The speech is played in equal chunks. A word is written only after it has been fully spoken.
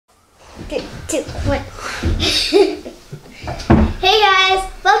3, 2, 1. Hey guys,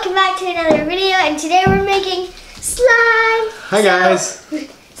 welcome back to another video, and today we're making slime. Hi guys.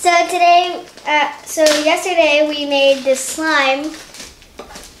 So yesterday we made this slime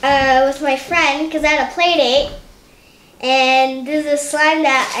with my friend because I had a play date, and this is a slime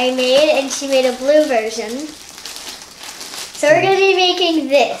that I made, and she made a blue version. So we're gonna be making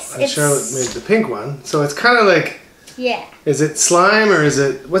this. And Charlotte made the pink one, so it's kind of like. Yeah. Is it slime or is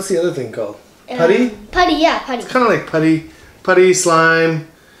it, what's the other thing called? Putty? Putty, yeah, putty. It's kind of like putty slime.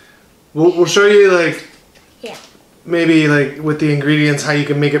 We'll show you like, yeah, maybe like with the ingredients how you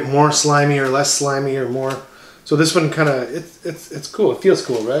can make it more slimy or less slimy or more. So this one kind of, it's cool. It feels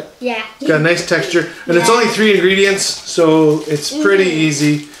cool, right? Yeah. It's got a nice texture, and it's only 3 ingredients, so it's pretty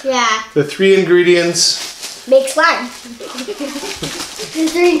easy. Yeah. The 3 ingredients make slime. The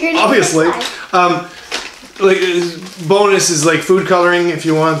 3 ingredients. Obviously. Make slime. Like bonus is like food coloring if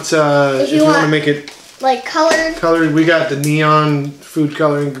you want if you want to make it like colored. We got the neon food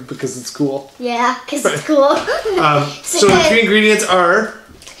coloring because it's cool. Yeah, because it's cool. So the 3 ingredients are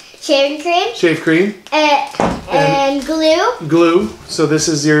shaving cream, and glue. So this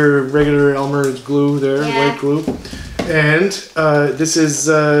is your regular Elmer's glue there, white glue, and this is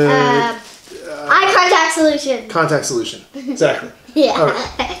eye contact solution. Contact solution, exactly. Yeah. All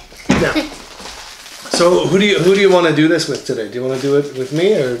right. Now, so who do you want to do this with today? Do you want to do it with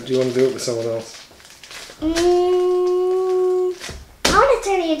me, or do you want to do it with someone else? I want to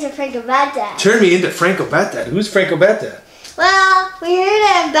turn you into Franco-Batdad. Turn me into Franco-Batdad. Who's Franco-Batdad? Well, we heard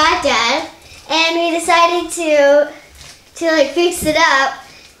of Batdad, and we decided to like fix it up.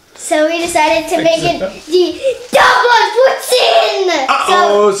 So we decided to make it the double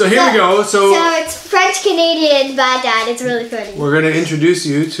poutine. So here we go. So it's French-Canadian Batdad. It's really funny. We're going to introduce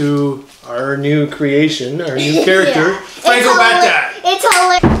you to our new creation, our new character, Franco-Batdad. It's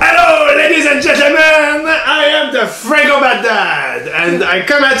hilarious. Hello, ladies and gentlemen. I am the Franco-Batdad, and I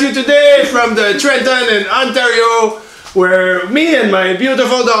come at you today from the Trenton in Ontario, where me and my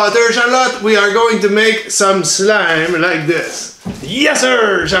beautiful daughter, Charlotte, we are going to make some slime like this. Yes,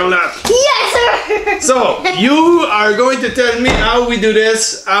 sir, Charlotte. Yes, sir. So you are going to tell me how we do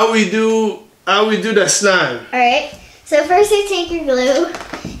this, how we do the slime. All right. So first you take your glue,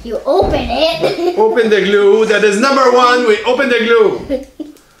 you open it. Open the glue. That is number 1. We open the glue.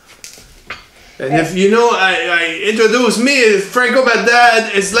 And if you know, I introduce me as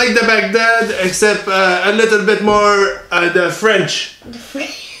Franco-Batdad. It's like the Baghdad, except a little bit more the French.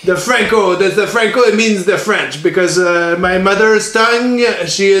 The Franco. That's the Franco. It means the French because my mother's tongue.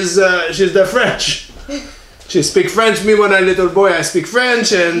 She's the French. She speaks French. Me when I little boy, I speak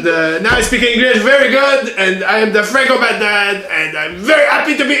French, and now I speak English very good. And I am the Franco-Batdad, and I'm very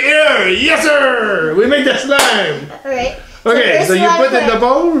happy to be here. Yes, sir. We make the slime. All right. Okay. So you put in the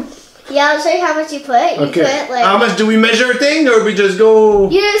bowl. Yeah, I'll show you how much you put. You put like. How much do we measure thing, or we just go?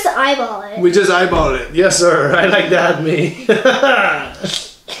 You just eyeball it. We just eyeball it. Yes, sir. I like that, me.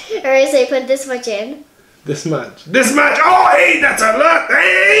 Alright, so you put this much in. This much. This much. Oh, hey, that's a lot.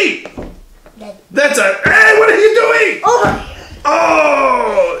 Hey, that's a. Hey, what are you doing?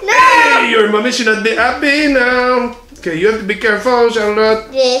 Oh. No. Hey, your mommy should not be happy now. Okay, you have to be careful,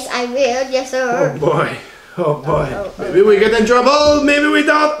 Charlotte. Yes, I will. Yes, sir. Oh boy. Oh boy, maybe we get in trouble, maybe we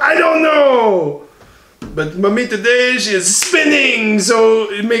don't, I don't know. But mommy today, she is spinning,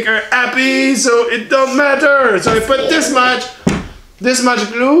 so it make her happy, so it don't matter. So I put this much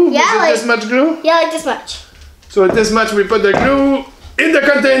glue. Yeah, like this much glue. Yeah, like this much. So at this much we put the glue in the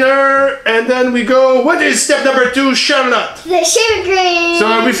container, and then we go, what is step number 2, Charlotte? The shaving cream. So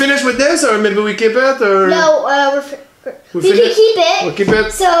are we finished with this, or maybe we keep it, or? No, we can keep it. We'll keep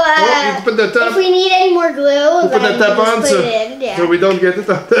it. So, you can put the top. If we need any more glue, we'll put the top on so we don't get it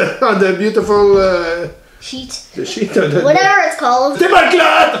on the beautiful sheet. The sheet. Whatever it's called. Here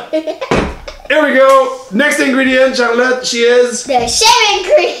we go. Next ingredient, Charlotte. She is the shaving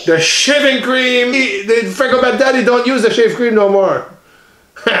cream. The shaving cream. The Franco-Batdad don't use the shave cream no more.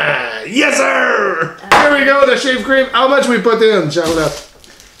 Yes, sir. Here we go. The shave cream. How much we put in, Charlotte?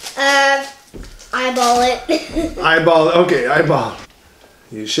 Eyeball it. Eyeball. Okay, eyeball.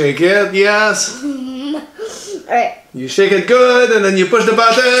 You shake it, yes. Alright. You shake it good, and then you push the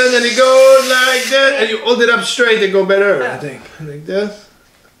button, and it goes like that, and you hold it up straight and go better, I think. Like this.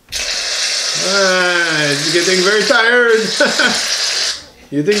 Alright, you're getting very tired.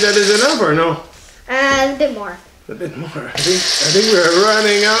 You think that is enough or no? A bit more. A bit more. I think we're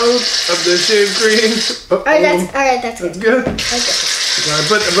running out of the shave cream. Alright, that's good. That's good? Okay.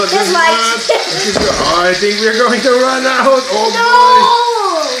 But this much. Oh, I think we're going to run out. Oh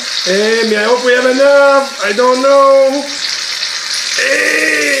boy. Hey, I hope we have enough. I don't know.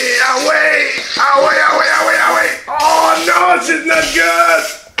 Hey, away. not good.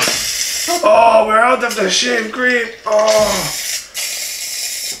 Oh, we're out of the shaved cream. Oh.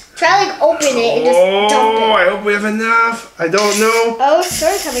 Try like open it and just dump it. I hope we have enough. I don't know. Oh, it's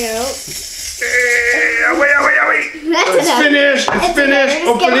sort of coming out. Wait. That's It's enough. finished. It's finished. Okay.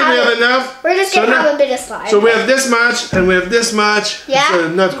 Hopefully we have enough. We're just gonna have a bit of slime. So we have this much and we have this much. Yeah.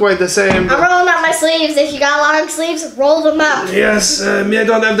 It's not quite the same. I'm rolling out my sleeves. If you got long sleeves, roll them up. Yes, me I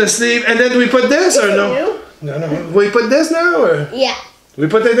don't have the sleeve. And then we put this or no? No. We put this now or? Yeah. We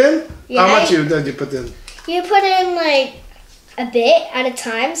put it in? Yeah. How much did you put in? You put in like a bit at a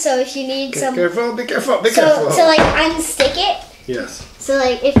time. So if you need some. Be careful. Be careful. So like unstick it. Yes. So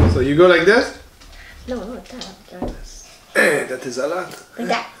like if. So you go like this? No, not that. That is a lot. Like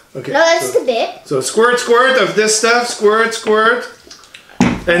that. Okay. No, that's just a bit. So squirt of this stuff. Squirt.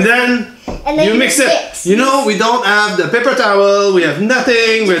 And then you mix it. You know, we don't have the paper towel. We have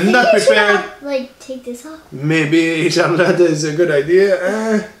nothing. We're not prepared. Like take this off. Maybe Charlotte is a good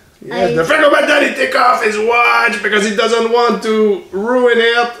idea. Yes, the Franco-Batdad take off his watch because he doesn't want to ruin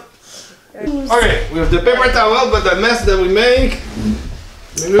it. Okay, we have the paper towel, but the mess that we make,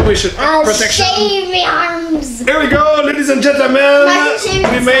 maybe we should protection. Shave my arms. Here we go, ladies and gentlemen.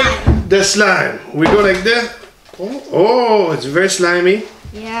 We make the slime. We go like this. Oh, it's very slimy.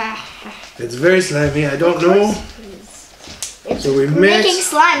 Yeah. It's very slimy. I don't know. So we mix. Making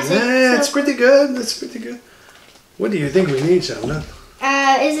slime. Yeah, it's pretty good. That's pretty good. What do you think we need, Charlotte?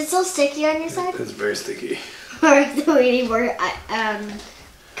 Is it still sticky on your side? It's very sticky. Or do we need more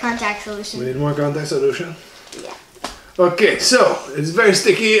contact solution? We need more contact solution? Yeah. Okay, so it's very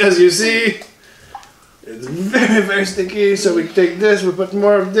sticky as you see. It's very, very sticky. So we take this, we put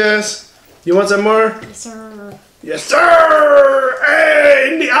more of this. You want some more? Yes, sir. Yes, sir!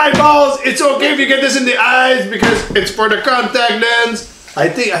 Hey, in the eyeballs! It's okay if you get this in the eyes because it's for the contact lens. I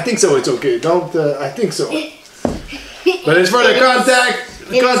think so. It's okay. Don't. I think so. But it's for the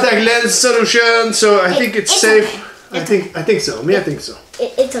contact lens solution. So I think it's safe. Okay. I think so. Me, I think so.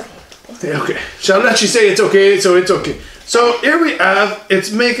 It's okay. Okay. Charlotte, she say it's okay, so it's okay. So here we have. It's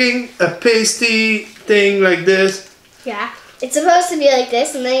making a pasty thing like this. Yeah. It's supposed to be like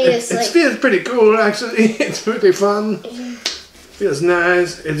this, and then you just like. It feels pretty cool, actually. It's pretty fun. Feels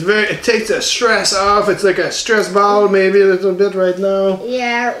nice. It takes the stress off. It's like a stress ball, maybe a little bit right now.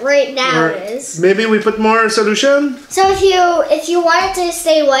 Yeah, right now it is. Maybe we put more solution. So if you want it to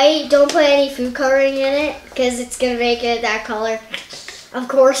stay white, don't put any food coloring in it, because it's gonna make it that color. Of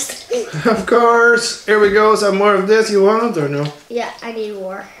course. Of course. Here we go. Some more of this. You want or no? Yeah, I need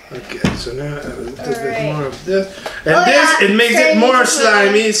more. Okay, so now a little bit Right. more of this. And it makes it more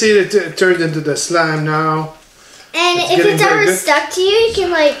slimy. See, it turned into the slime now. And It's if getting it's very ever good. stuck to you, you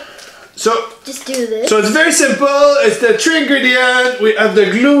can like So just do this. So it's very simple. It's the three ingredient. We have the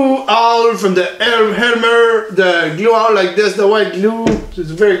glue all from the hammer, the glue all like this, the white glue.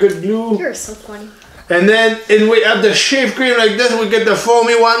 It's very good glue. You're so funny. And then we have the shaved cream like this. We get the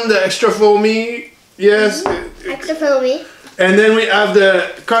foamy one, the extra foamy. Yes. Extra foamy. And then we have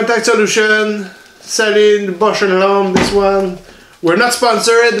the contact solution, saline, Bosch and Lomb, this one. We're not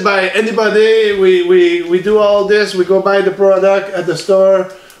sponsored by anybody. We do all this. We go buy the product at the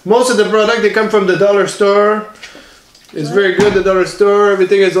store. Most of the product, they come from the dollar store. It's very good, the dollar store.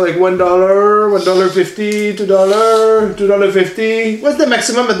 Everything is like $1, $1.50, $2, $2.50. What's the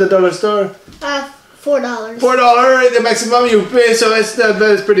maximum at the dollar store? $4. $4, the maximum you pay, so it's not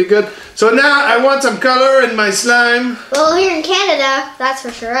bad, it's pretty good. So now I want some color in my slime. Well, here in Canada, that's for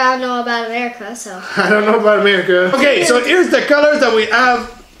sure. I don't know about America, so. I don't know about America. Okay, so here's the colors that we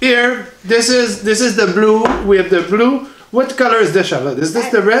have here. This is the blue. We have the blue. What color is this, Charlotte? Is this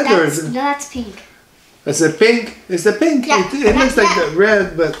the red or is it? No, that's pink. It's the pink. It's the pink. Yeah, It looks like the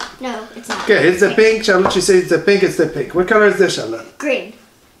red, but no, it's not. okay, it's the pink. Charlotte, she says it's the pink. It's the pink. What color is this, Charlotte? Green.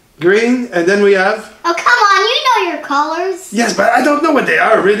 Green, and then we have. Oh, come on, you know your colors. Yes, but I don't know what they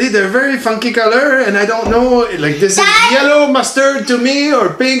are really. They're very funky color, and I don't know. Like this is yellow mustard to me,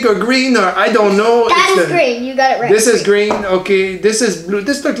 or pink, or green, or I don't know. That is green. You got it right. This is green. Okay, this is blue.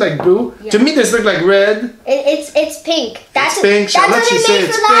 This looks like blue. Yeah. To me, this looks like red. It's pink. That's pink. That's what Charlotte, she I said made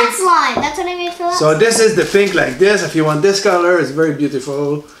it's for that pink. slime. That's what I made for that. So this is the pink like this. If you want this color, it's very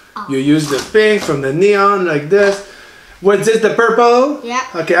beautiful. Oh. You use the pink from the neon like this. What's this, the purple? Yeah.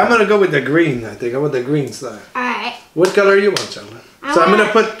 Okay, I'm gonna go with the green. I think I want the green slime. Alright. What color you want, Charlotte? So I'm gonna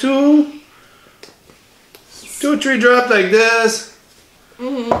put two, 3 drops like this.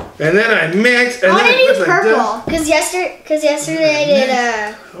 Mm-hmm. And then I mix. And I then want to I do put purple. like Because yesterday I did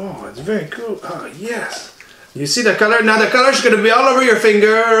oh, it's very cool. Oh, yes. You see the color? Now the color is gonna be all over your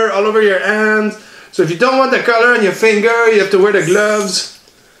finger, all over your hands. So if you don't want the color on your finger, you have to wear the gloves.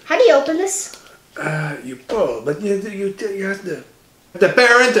 How do you open this? you pull, but you have the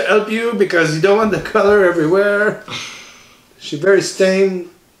parent to help you because you don't want the color everywhere. She's very stained.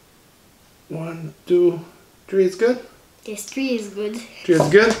 1, 2, 3. It's good. Yes, 3 is good. 3 is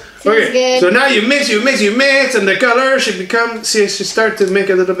good. Okay. Good. So now you mix, and the color she becomes. See, she start to make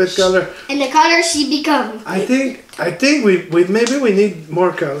a little bit color. And the color she becomes. I think we maybe we need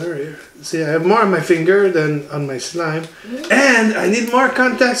more color here. See, I have more on my finger than on my slime, and I need more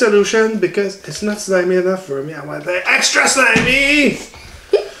contact solution because it's not slimy enough for me. I want the extra slimy.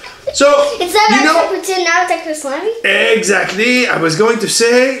 So Instead of extra poutine, now it's extra slimy? Exactly. I was going to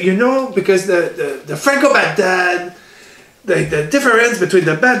say, because the Franco-Batdad, the difference between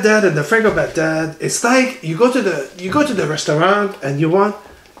the Batdad and the Franco-Batdad, it's like you go to the restaurant and you want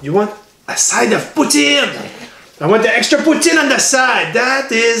a side of poutine. I want the extra poutine on the side.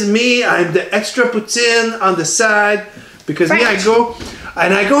 That is me. I'm the extra poutine on the side because me, I go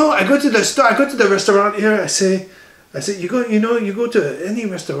to the store. I go to the restaurant here. I say, you go to any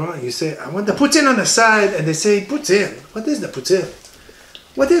restaurant, you say, I want the poutine on the side, and they say, poutine. What is the poutine?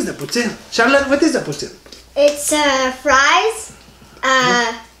 What is the poutine? Charlotte, what is the poutine? It's fries.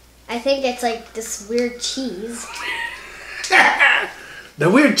 I think it's like this weird cheese. The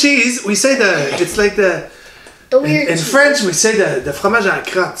weird cheese, we say it's like the weird in French, we say the fromage en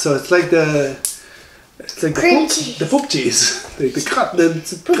crotte, so it's like the poop cheese. The crotte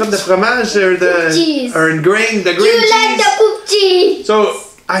de fromage or in grain, the grain cheese. You like the poop cheese! So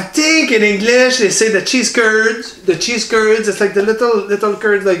I think in English they say the cheese curds. The cheese curds, it's like the little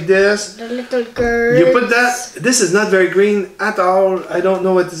curds like this. The little curds. You put that. This is not very green at all. I don't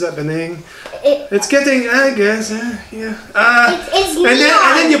know what is happening. It's getting, I guess, yeah. It's and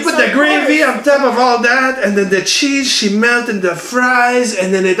then you put the gravy on top of all that, and then the cheese she melt in the fries,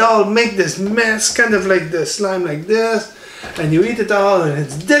 and then it all make this mess, kind of like the slime like this, and you eat it all, and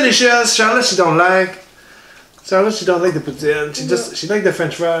it's delicious. Charlotte, she don't like the poutine. She like the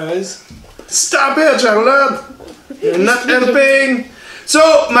French fries. Stop it, Charlotte! You're not helping.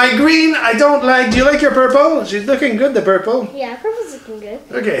 So my green, I don't like. Do you like your purple? She's looking good, the purple. Yeah, purple's looking good.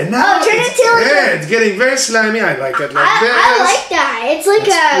 Okay, and now it's getting very slimy. I like it like this. I like that. It's like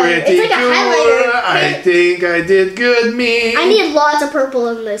a highlighter. I think I did good, me. I need lots of purple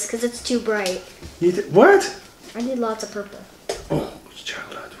in this because it's too bright. What? I need lots of purple. Oh,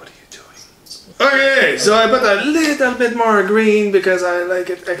 Charlotte, what are you doing? Okay, so I put a little bit more green because I like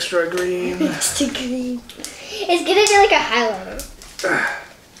it extra green. Extra green. It's gonna be like a highlighter.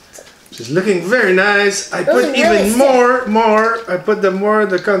 She's looking very nice. I put really even more. I put the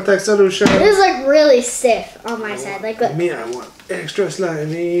contact solution. It is like really stiff on my side. Like me, I want extra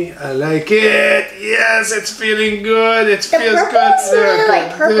slimy. I like it. Yes, it's feeling good. It feels good. It's really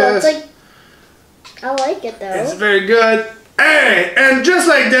like purple. It's like I like it though. It's very good. Hey, and just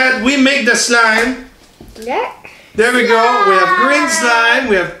like that, we make the slime. Yeah. There we go. We have green slime.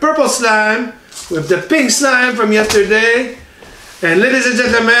 We have purple slime. We have the pink slime from yesterday. And ladies and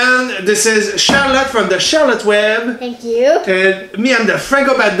gentlemen, this is Charlotte from the Charlotte Web. Thank you. And me, I'm the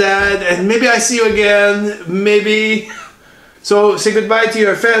Franco-Batdad, and maybe I see you again, maybe. So say goodbye to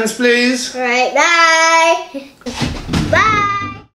your fans, please. All right, bye. Bye.